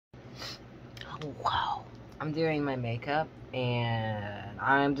Wow. I'm doing my makeup, and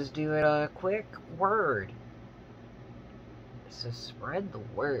I'm just doing a quick word. So spread the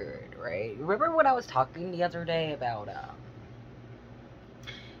word, right? Remember when I was talking the other day about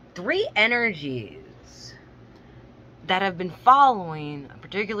 3 energies that have been following a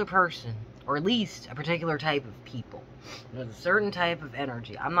particular person, or at least a particular type of people. There's a certain type of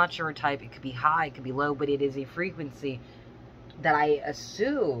energy. I'm not sure what type. It could be high, it could be low, but it is a frequency that I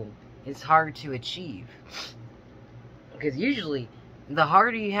assume is hard to achieve. Because usually, the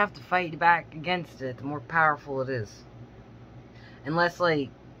harder you have to fight back against it, the more powerful it is. Unless, like,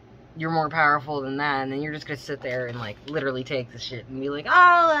 you're more powerful than that, and then you're just gonna sit there and, like, literally take the shit and be like, oh,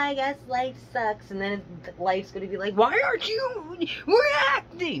 I guess life sucks, and then life's gonna be like, why aren't you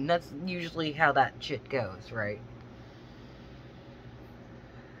reacting? That's usually how that shit goes, right?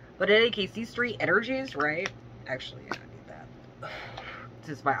 But in any case, these 3 energies, right? Actually, I need that.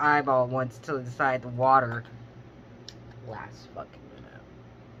 Since my eyeball wants to decide the water last fucking minute.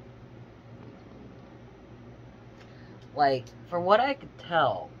 Like, from what I could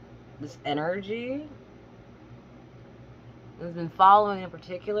tell, this energy has been following a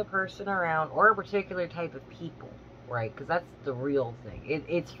particular person around, or a particular type of people, right? Because that's the real thing.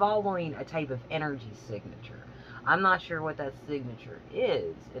 It's following a type of energy signature. I'm not sure what that signature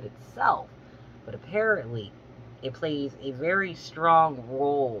is in itself, but apparently it plays a very strong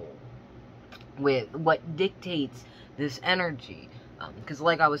role with what dictates this energy. Because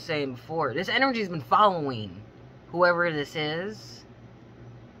like I was saying before, this energy's been following whoever this is,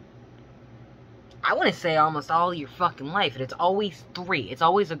 I want to say almost all your fucking life. And it's always 3. It's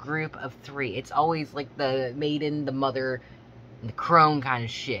always a group of 3. It's always like the maiden, the mother, and the crone kind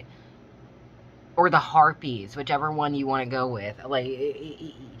of shit. Or the harpies, whichever one you want to go with. Like,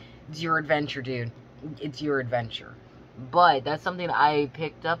 it's your adventure, dude. It's your adventure. But that's something I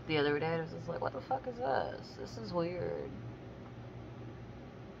picked up the other day. I was just like, what the fuck is this? This is weird.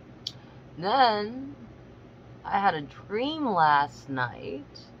 Then, I had a dream last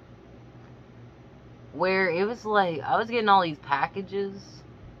night where it was like, I was getting all these packages.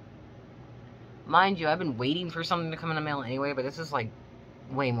 Mind you, I've been waiting for something to come in the mail anyway, but this is like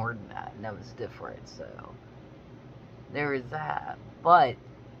way more than that, and that was different, so there is that. But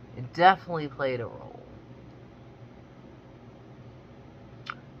it definitely played a role.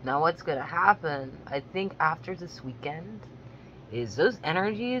 Now what's gonna happen, I think after this weekend, is those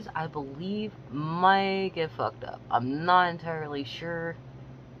energies, I believe, might get fucked up. I'm not entirely sure.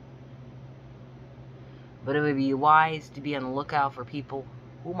 But it would be wise to be on the lookout for people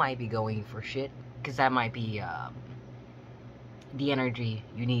who might be going for shit. Because that might be the energy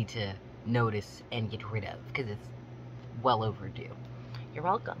you need to notice and get rid of. Because it's well overdue. You're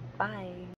welcome. Bye.